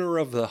the owner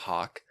of the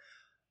hawk,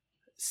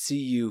 see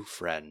you,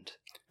 friend.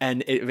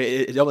 And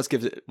it almost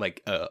gives it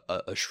like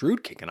a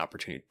shrewd king an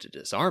opportunity to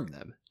disarm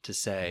them, to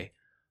say,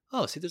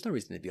 oh, see, there's no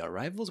reason to be our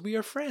rivals. We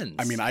are friends.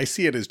 I mean, I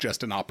see it as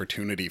just an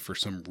opportunity for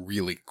some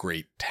really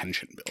great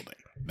tension building.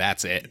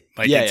 That's it.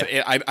 Like,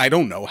 I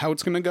don't know how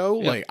it's going to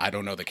go. Yeah. Like, I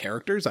don't know the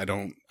characters.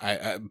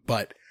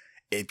 But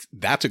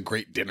that's a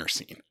great dinner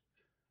scene,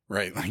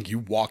 right? Like, you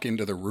walk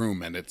into the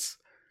room and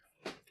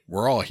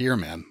we're all here,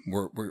 man.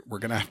 We're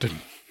going to have to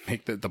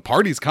make the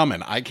party's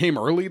coming. I came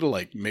early to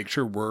like make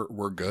sure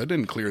we're good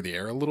and clear the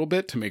air a little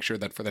bit to make sure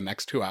that for the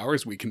next 2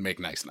 hours we can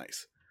make nice.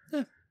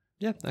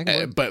 Yeah.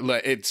 But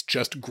it's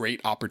just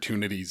great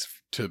opportunities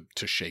to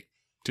shake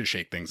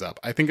things up.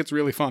 I think it's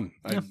really fun.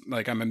 Yeah.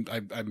 I'm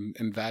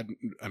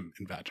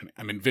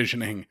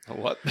envisioning.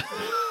 What?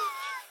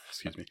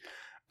 Excuse me.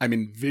 I'm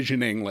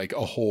envisioning like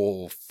a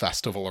whole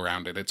festival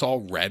around it. It's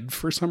all red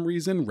for some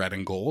reason, red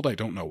and gold. I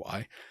don't know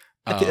why.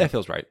 That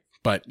feels right.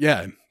 But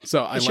yeah,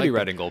 so I It should like be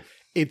red and gold.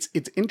 It's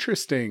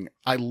interesting.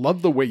 I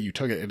love the way you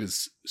took it. It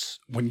is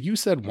when you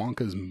said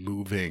Wonka's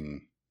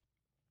moving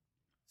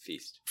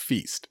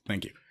feast.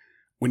 Thank you.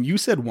 When you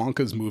said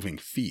Wonka's moving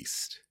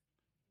feast,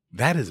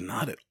 that is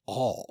not at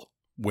all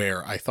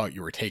where I thought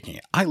you were taking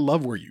it. I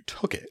love where you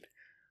took it.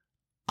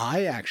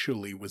 I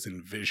actually was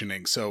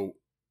envisioning. So,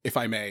 if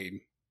I may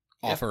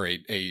offer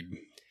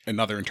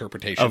another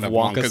interpretation of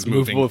Wonka's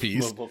moving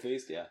feast. Movable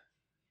feast, yeah.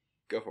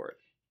 Go for it.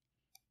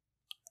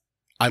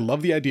 I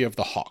love the idea of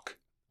the hawk.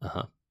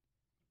 Uh-huh.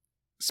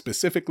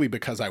 Specifically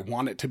because I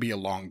want it to be a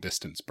long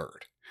distance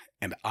bird.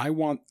 And I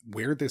want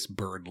where this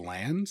bird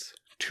lands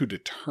to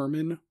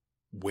determine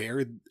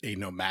where a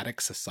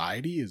nomadic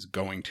society is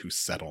going to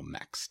settle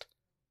next.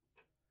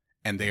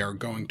 And they are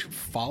going to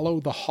follow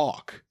the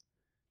hawk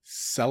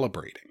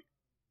celebrating.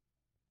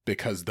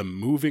 Because the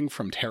moving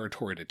from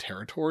territory to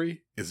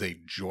territory is a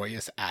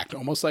joyous act,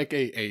 almost like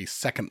a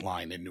second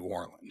line in New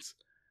Orleans,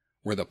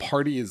 where the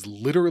party is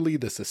literally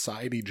the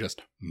society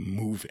just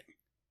moving.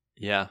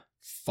 Yeah.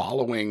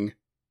 Following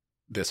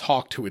this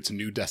hawk to its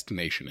new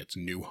destination, its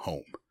new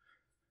home.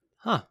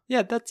 Huh.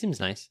 Yeah, that seems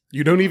nice.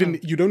 You don't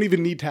even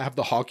need to have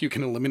the hawk. You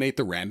can eliminate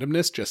the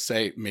randomness. Just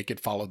say, make it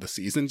follow the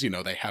seasons. You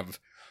know, they have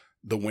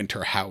the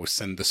winter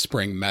house and the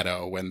spring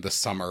meadow and the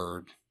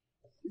summer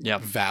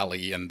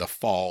valley and the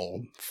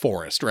fall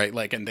forest, right?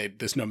 Like, and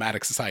this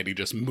nomadic society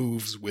just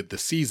moves with the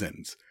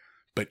seasons,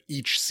 but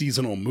each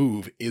seasonal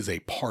move is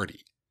a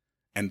party,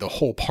 and the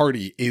whole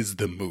party is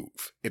the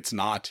move. It's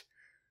not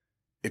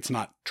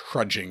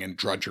trudging and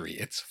drudgery.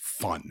 It's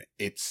fun.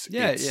 It's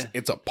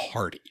a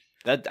party.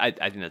 That I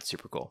think that's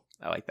super cool.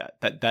 I like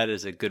that. That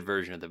is a good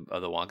version of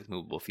the Wonka's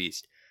Movable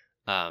Feast,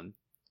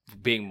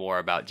 being more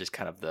about just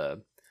kind of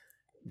the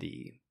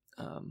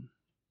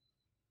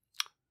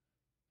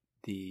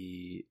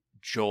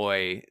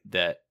joy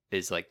that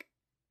is like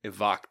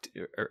evoked.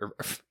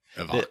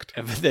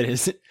 That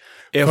is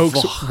evoked.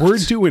 Folks, we're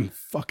doing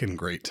fucking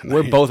great tonight.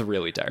 We're both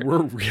really tired.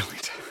 We're really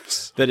tired.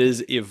 That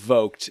is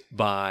evoked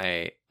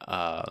by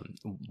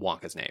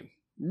Wonka's name.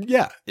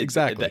 Yeah,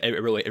 exactly.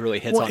 It really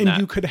hits on and that.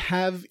 You could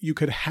have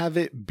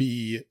it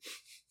be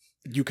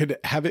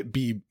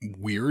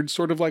weird,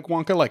 sort of like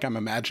Wonka. Like, I'm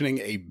imagining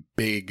a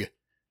big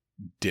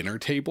dinner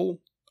table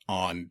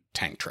on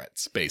tank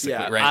treads,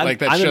 basically, right? I'm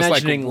just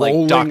imagining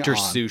like Dr.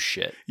 Seuss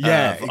shit.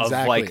 Yeah, exactly.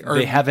 Of like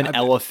they have an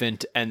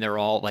elephant and they're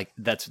all like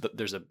there's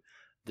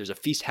a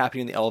feast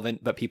happening in the elephant,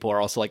 but people are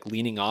also like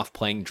leaning off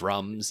playing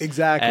drums.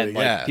 Exactly. And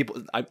like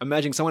people, I'm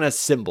imagining someone has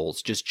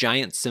cymbals, just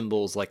giant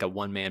cymbals, like a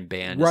one-man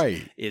band,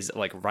 right? Is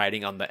like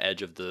riding on the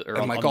edge of the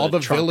and like all the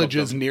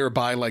villages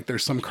nearby. Like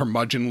there's some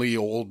curmudgeonly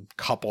old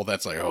couple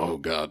that's like, oh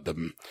god,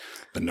 the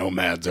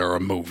nomads are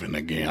moving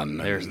again.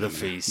 There's the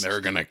feast. They're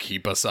gonna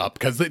keep us up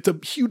because it's a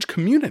huge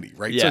community,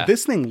 right? Yeah. So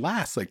this thing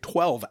lasts like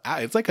 12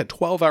 hours. It's like a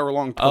 12-hour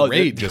long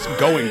parade just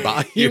going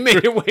by. You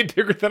made it way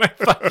bigger than I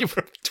thought. 12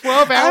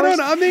 hours. I don't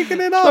know. I'm making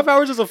it up. 12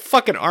 hours is a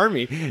fucking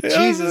army.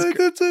 Jesus.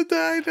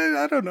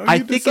 I don't know.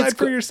 You decide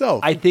for yourself.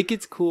 I think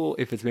it's cool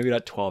if it's maybe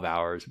not 12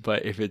 hours,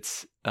 but if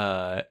it's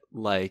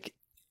like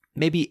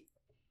maybe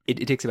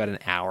it takes about an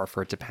hour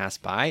for it to pass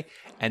by,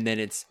 and then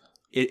it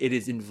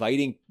is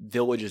inviting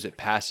villages it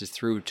passes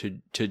through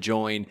to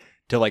join,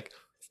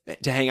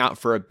 to hang out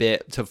for a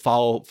bit, to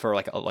follow for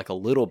like a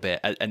little bit,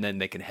 and then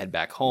they can head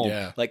back home.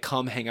 Yeah. Like,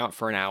 come hang out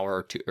for an hour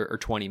or 2 or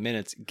 20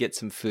 minutes, get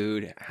some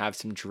food, have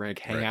some drink,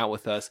 hang out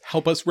with us.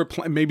 Help us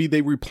maybe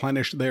they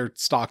replenish their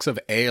stocks of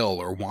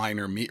ale or wine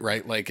or meat,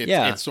 right? Like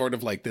it's sort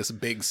of like this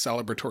big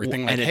celebratory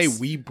thing. Like, hey,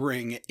 we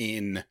bring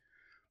in,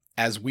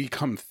 as we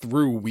come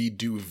through, we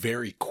do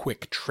very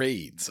quick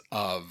trades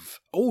of,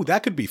 oh,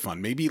 that could be fun.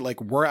 Maybe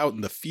like we're out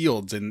in the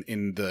fields in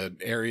the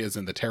areas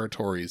and the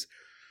territories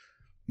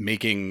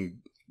making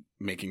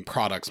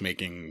products,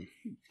 making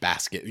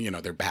basket,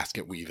 they're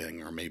basket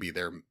weaving, or maybe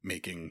they're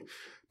making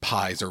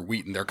pies or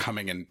wheat, and they're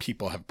coming and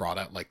people have brought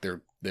out like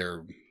their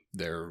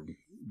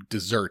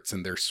desserts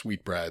and their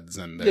sweetbreads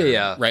and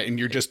their, right, and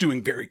you're just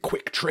doing very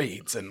quick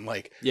trades and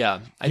like,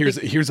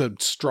 here's a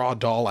straw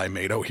doll I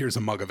made, oh, here's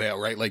a mug of ale,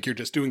 right? Like you're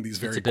just doing these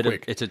very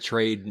quick. It's a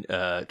trade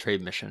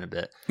mission a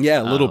bit.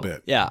 Yeah, a little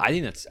bit. Yeah, I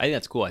think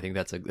that's cool. I think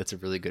that's a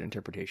really good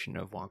interpretation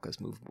of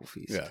Wonka's Movable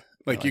Feast. Yeah.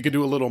 Like you could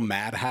do a little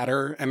Mad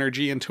Hatter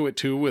energy into it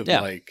too, with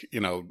like,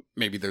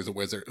 maybe there's a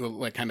wizard,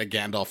 like kind of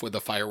Gandalf with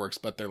the fireworks,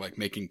 but they're like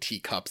making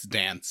teacups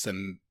dance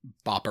and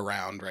bop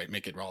around, right?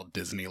 Make it all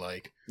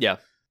Disney-like. Yeah,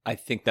 I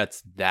think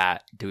that's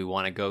that. Do we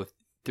want to go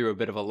through a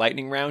bit of a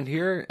lightning round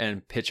here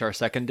and pitch our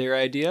secondary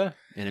idea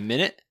in a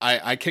minute?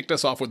 I kicked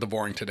us off with the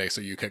boring today,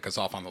 so you kick us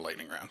off on the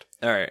lightning round.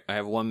 All right, I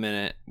have 1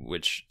 minute,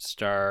 which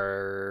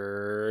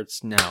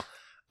starts now.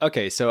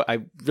 Okay, so I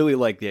really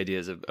like the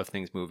ideas of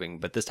things moving,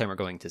 but this time we're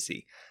going to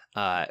sea,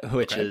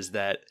 which is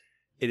that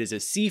it is a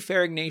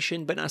seafaring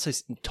nation, but not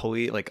necessarily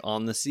totally like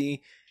on the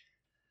sea.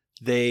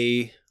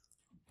 They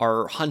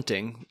are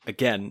hunting.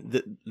 Again,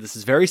 this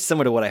is very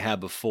similar to what I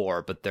had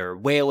before, but they're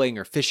whaling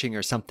or fishing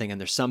or something,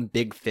 and there's some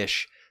big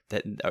fish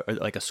that, or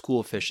like a school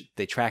of fish.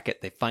 They track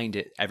it, they find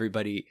it.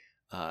 Everybody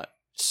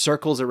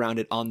circles around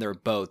it on their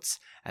boats,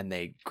 and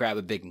they grab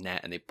a big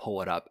net and they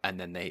pull it up, and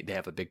then they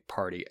have a big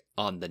party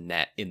on the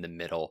net in the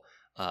middle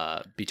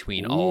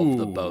between all of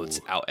the boats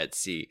out at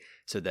sea.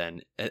 So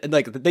then, and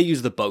like they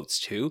use the boats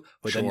too,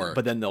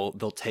 but then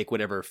they'll take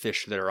whatever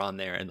fish that are on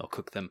there and they'll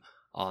cook them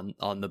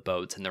on the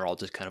boats, and they're all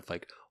just kind of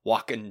like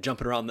walking,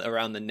 jumping around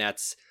the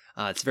nets.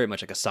 It's very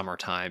much like a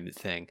summertime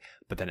thing,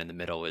 but then in the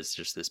middle is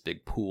just this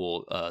big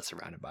pool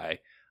surrounded by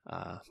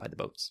the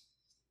boats.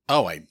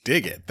 Oh, I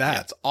dig it.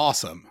 That's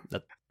awesome.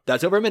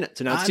 That's over a minute.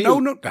 So now it's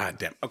you. No. God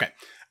damn. Okay.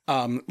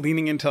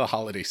 Leaning into the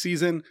holiday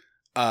season.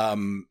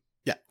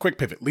 Yeah. Quick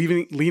pivot.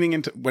 Leaning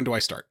into. When do I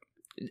start?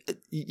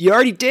 You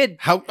already did.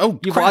 How? Oh,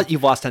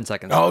 you've lost 10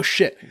 seconds. Oh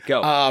shit.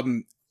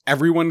 Go.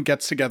 Everyone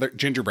gets together.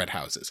 Gingerbread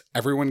houses.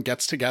 Everyone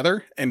gets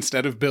together.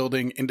 Instead of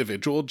building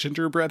individual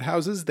gingerbread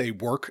houses, they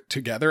work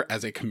together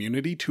as a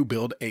community to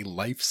build a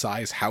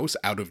life-size house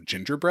out of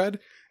gingerbread,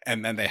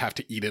 and then they have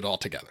to eat it all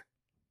together.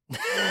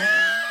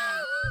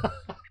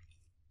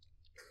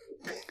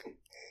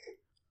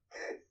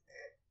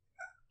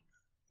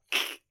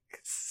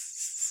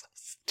 So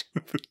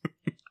stupid.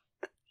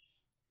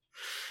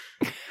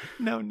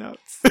 No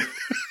notes.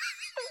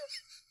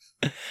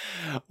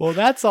 Well,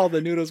 that's all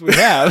the noodles we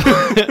have.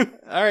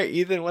 All right,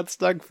 Ethan, what's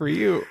stuck for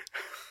you?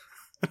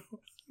 I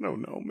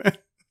don't know, man. I'm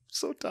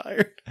so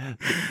tired.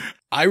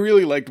 I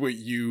really liked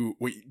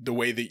the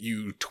way that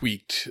you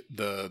tweaked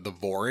the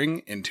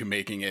voring into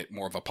making it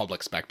more of a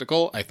public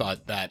spectacle. I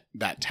thought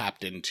that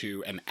tapped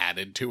into and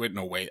added to it in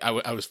a way.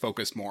 I was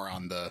focused more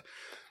on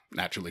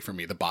naturally for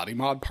me, the body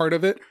mod part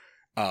of it.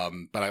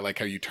 But I like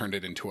how you turned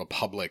it into a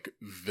public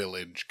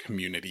village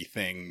community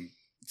thing,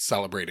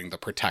 celebrating the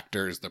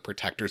protectors. The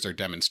protectors are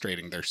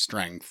demonstrating their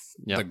strength.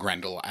 Yep. The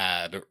Grendel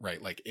ad,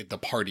 right? Like the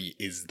party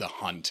is the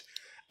hunt.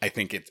 I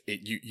think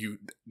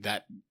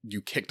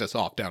you kicked us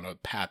off down a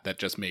path that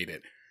just made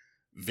it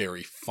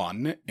very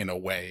fun in a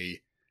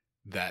way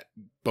that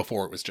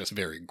before it was just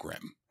very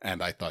grim.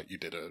 And I thought you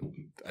did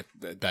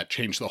that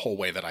changed the whole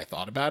way that I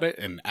thought about it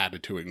and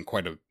added to it in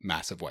quite a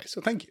massive way.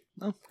 So thank you.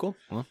 Oh, cool.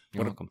 Well,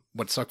 you're welcome.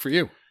 What stuck for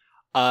you?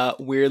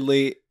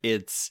 Weirdly,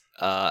 it's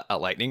a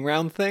lightning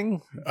round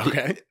thing.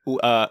 Okay.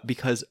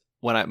 Because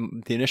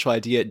the initial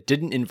idea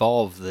didn't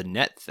involve the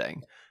net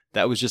thing.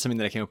 That was just something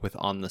that I came up with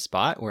on the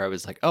spot where I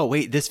was like, oh,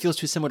 wait, this feels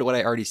too similar to what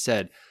I already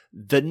said.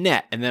 The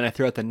net. And then I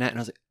threw out the net and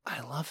I was like,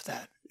 I love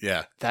that.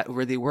 Yeah. That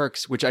really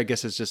works, which I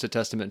guess is just a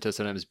testament to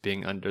sometimes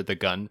being under the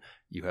gun.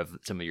 You have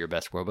some of your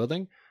best world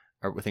building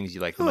or things you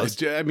like the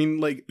most. I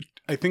mean, like,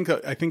 I think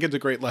it's a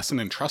great lesson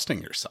in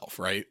trusting yourself,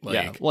 right? Like,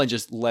 yeah. Well, and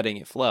just letting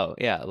it flow.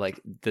 Yeah. Like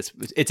this,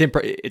 it's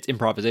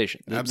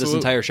improvisation. Absolutely. This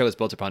entire show is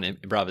built upon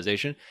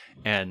improvisation,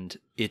 and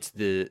it's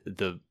the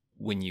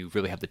when you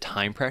really have the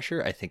time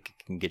pressure, I think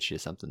it can get you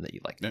something that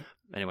you like. Yeah.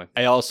 Anyway,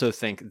 I also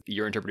think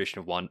your interpretation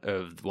of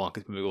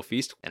Wonka's Moogle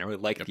Feast, and I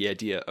really like the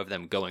idea of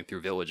them going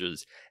through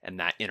villages and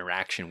that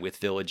interaction with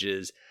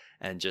villages,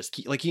 and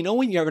just like, you know,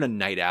 when you're having a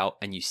night out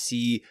and you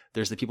see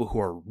there's the people who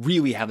are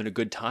really having a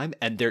good time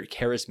and they're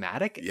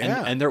charismatic,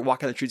 and they're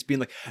walking the streets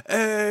being like,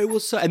 hey,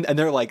 what's up? And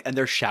they're like, and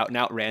they're shouting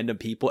out random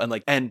people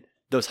and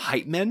those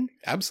hype men.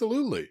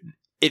 Absolutely.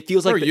 It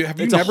feels like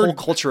it's a whole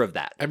culture of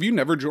that. Have you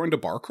never joined a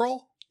bar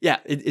crawl? Yeah,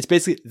 it's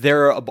basically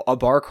they're a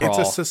bar crawl. It's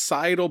a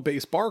societal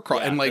based bar crawl,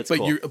 and like,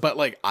 cool. but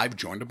like I've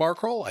joined a bar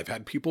crawl. I've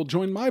had people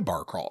join my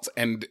bar crawls,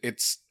 and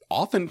it's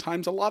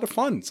oftentimes a lot of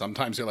fun.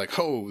 Sometimes you're like,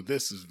 oh,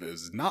 this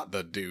is not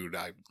the dude.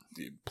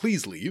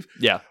 Please leave.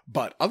 Yeah.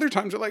 But other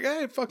times you're like,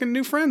 hey, fucking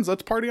new friends.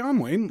 Let's party on,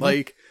 Wayne.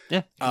 Like,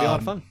 yeah, it'll be a lot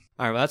of fun.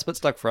 All right, well, that's what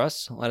stuck for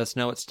us. Let us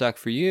know what stuck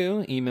for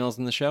you. Emails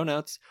in the show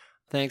notes.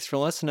 Thanks for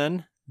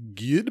listening.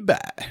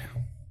 Goodbye.